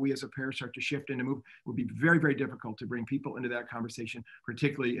and how we as a parish start to shift and to move. It would be very, very difficult to bring people into that conversation,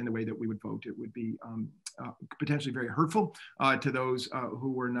 particularly in the way that we would vote. It would be potentially very hurtful to those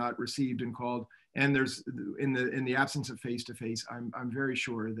who were not received and called. And there's in the absence of face-to-face, I'm very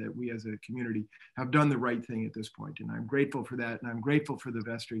sure that we as a community have done the right thing at this point. And I'm grateful for that. And I'm grateful for the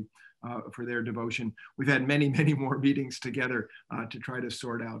vestry for their devotion. We've had many, many more meetings together to try to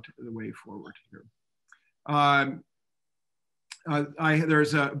sort out the way forward here.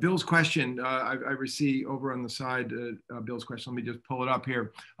 There's Bill's question I receive over on the side, Bill's question. Let me just pull it up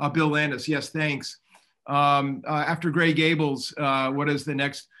here. Bill Landis, yes, thanks. After Gray Gables, what is the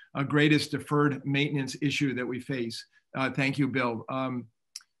next greatest deferred maintenance issue that we face? Thank you, Bill. I'm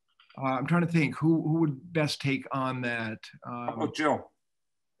trying to think who would best take on that. Jill.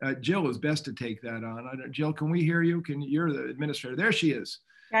 Jill is best to take that on. Jill, can we hear you? You're the administrator. There she is.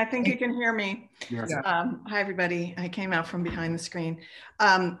 I think you can hear me. Yes. Hi, everybody. I came out from behind the screen.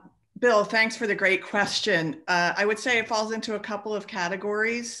 Bill, thanks for the great question. I would say it falls into a couple of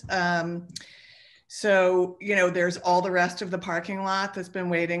categories. So, there's all the rest of the parking lot that's been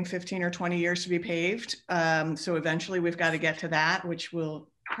waiting 15 or 20 years to be paved. So eventually we've got to get to that, which we'll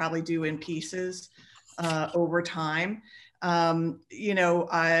probably do in pieces over time. There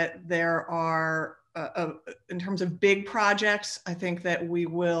are in terms of big projects, I think that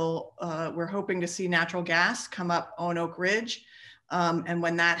we're hoping to see natural gas come up on Oak Ridge. And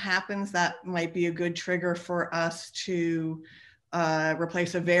when that happens, that might be a good trigger for us to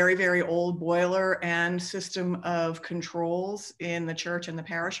replace a very, very old boiler and system of controls in the church and the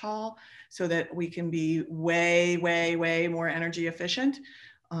parish hall so that we can be way, way, way more energy efficient.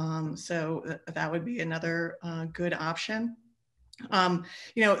 So that would be another good option.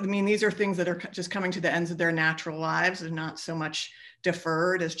 These are things that are just coming to the ends of their natural lives and not so much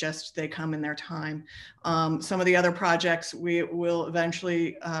deferred as just they come in their time. Some of the other projects we will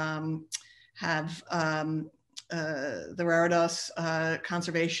eventually have the Raredos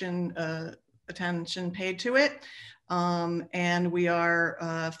conservation attention paid to it. And we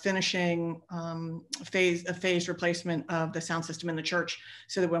are finishing a phased replacement of the sound system in the church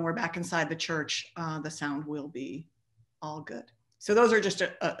so that when we're back inside the church, the sound will be all good. So those are just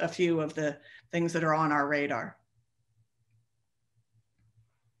a few of the things that are on our radar.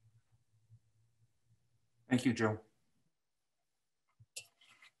 Thank you, Joe.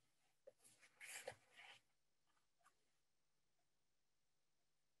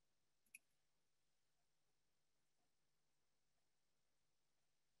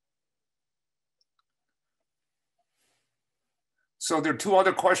 So there are two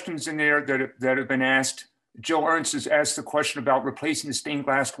other questions in there that have been asked. Jill Ernst has asked the question about replacing the stained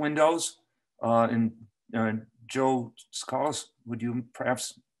glass windows. And Joe Scalas, would you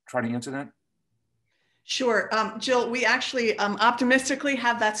perhaps try to answer that? Sure. Jill, we actually optimistically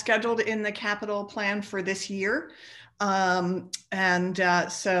have that scheduled in the capital plan for this year. So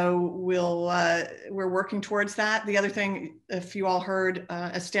we're working towards that. The other thing, if you all heard,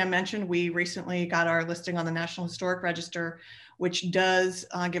 as Stan mentioned, we recently got our listing on the National Historic Register, which does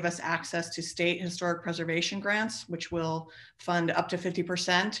give us access to state historic preservation grants, which will fund up to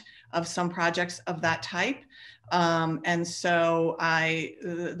 50% of some projects of that type. And so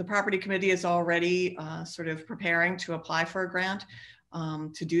the property committee is already sort of preparing to apply for a grant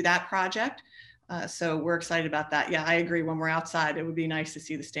to do that project. So we're excited about that. Yeah, I agree. When we're outside, it would be nice to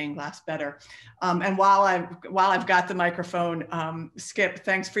see the stained glass better. And while I've got the microphone, Skip,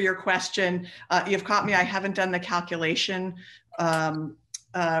 thanks for your question. You've caught me. I haven't done the calculation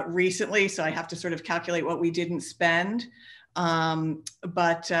recently, so I have to sort of calculate what we didn't spend.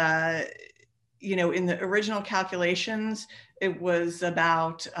 you know, in the original calculations, it was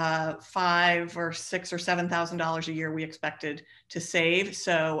about $5,000 or $6,000 or $7,000 a year we expected to save.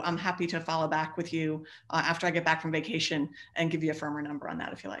 So I'm happy to follow back with you after I get back from vacation and give you a firmer number on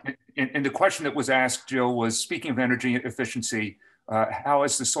that if you like. And the question that was asked, Jill, was speaking of energy efficiency, how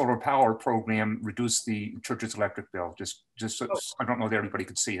has the solar power program reduced the church's electric bill? Just so, I don't know that everybody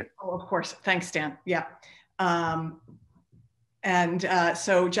could see it. Oh, of course. Thanks, Dan. Yeah.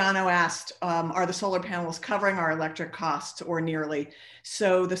 So Jono asked, are the solar panels covering our electric costs or nearly?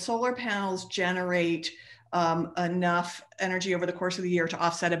 So the solar panels generate enough energy over the course of the year to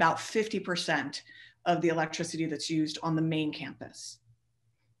offset about 50% of the electricity that's used on the main campus.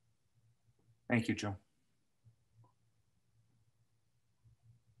 Thank you, Jill.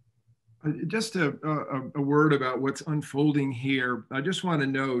 Just a word about what's unfolding here. I just want to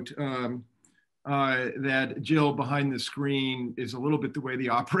note that Jill behind the screen is a little bit the way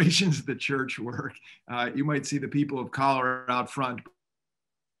the operations of the church work. You might see the people of color out front.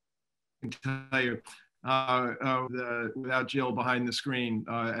 I can tell you, without Jill behind the screen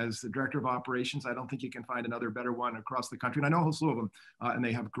as the director of operations, I don't think you can find another better one across the country. And I know a whole slew of them, and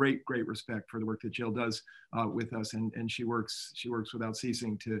they have great respect for the work that Jill does with us, and she works without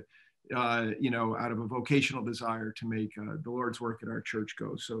ceasing to, you know, out of a vocational desire to make the Lord's work at our church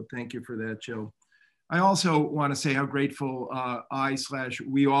go. So thank you for that, Jill. I also want to say how grateful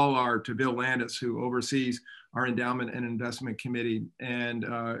we all are to Bill Landis, who oversees our endowment and investment committee, and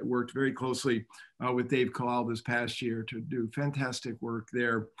worked very closely with Dave Kalal this past year to do fantastic work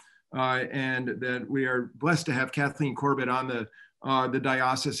there. And that we are blessed to have Kathleen Corbett on the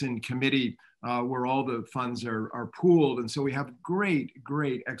diocesan committee where all the funds are pooled. And so we have great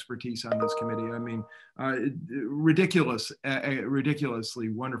expertise on this committee. I mean, ridiculously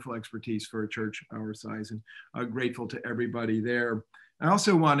wonderful expertise for a church our size, and grateful to everybody there. I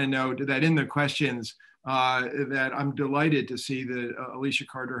also want to note that in the questions that I'm delighted to see that Alicia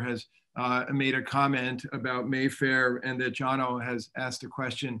Carter has made a comment about Mayfair, and that Jono has asked a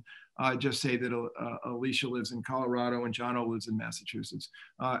question. Just say that Alicia lives in Colorado and Jono lives in Massachusetts.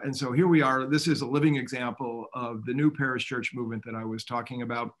 And so here we are. This is a living example of the new parish church movement that I was talking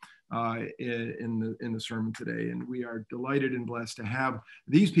about in the sermon today. And we are delighted and blessed to have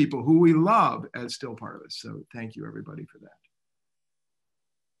these people who we love as still part of us. So thank you everybody for that.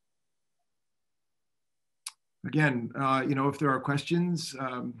 Again, you know, if there are questions,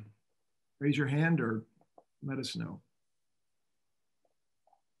 raise your hand or let us know.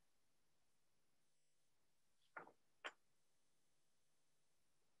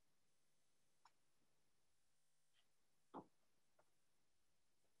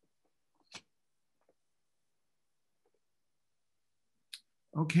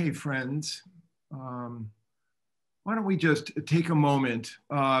 Okay, friends, why don't we just take a moment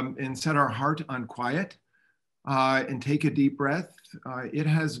and set our heart on quiet and take a deep breath. It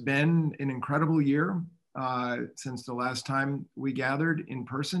has been an incredible year since the last time we gathered in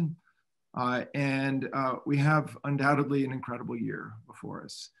person, and we have undoubtedly an incredible year before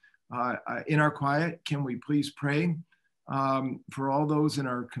us. In our quiet, can we please pray for all those in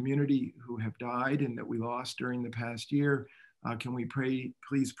our community who have died and that we lost during the past year? Can we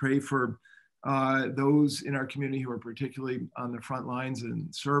please pray for those in our community who are particularly on the front lines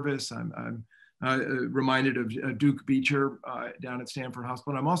in service? I'm reminded of Duke Beecher down at Stanford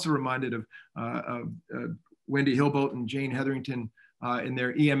Hospital. And I'm also reminded of Wendy Hillbolt and Jane Hetherington in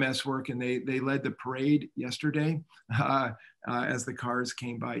their EMS work. And they led the parade yesterday as the cars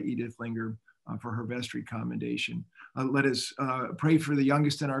came by Edith Linger for her vestry commendation. Let us pray for the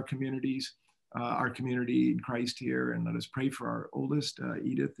youngest in our communities. Our community in Christ here, and let us pray for our oldest.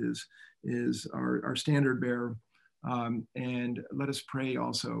 Edith is our standard bearer, and let us pray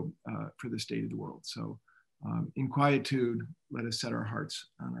also for the state of the world. So in quietude, let us set our hearts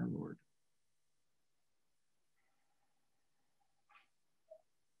on our Lord.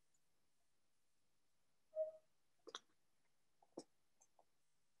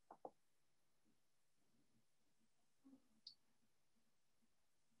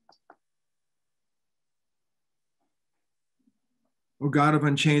 O God of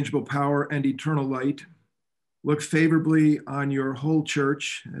unchangeable power and eternal light, look favorably on your whole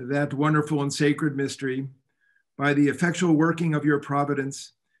church, that wonderful and sacred mystery. By the effectual working of your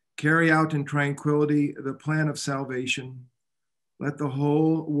providence, carry out in tranquility the plan of salvation. Let the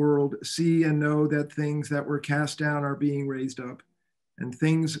whole world see and know that things that were cast down are being raised up, and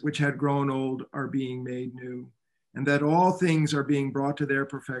things which had grown old are being made new, and that all things are being brought to their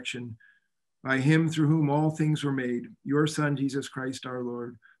perfection by him through whom all things were made, your Son, Jesus Christ, our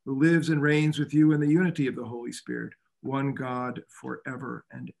Lord, who lives and reigns with you in the unity of the Holy Spirit, one God forever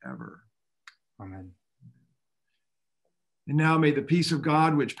and ever. Amen. And now may the peace of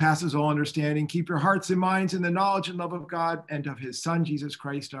God, which passes all understanding, keep your hearts and minds in the knowledge and love of God and of his Son, Jesus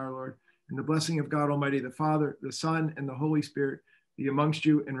Christ, our Lord. And the blessing of God Almighty, the Father, the Son, and the Holy Spirit be amongst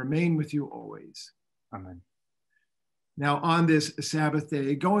you and remain with you always. Amen. Now on this Sabbath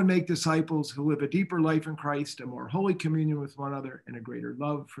day, go and make disciples who live a deeper life in Christ, a more holy communion with one another, and a greater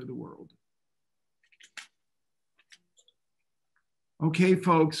love for the world. Okay,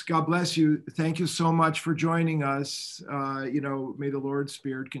 folks, God bless you. Thank you so much for joining us. May the Lord's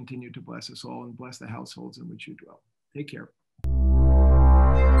Spirit continue to bless us all and bless the households in which you dwell. Take care.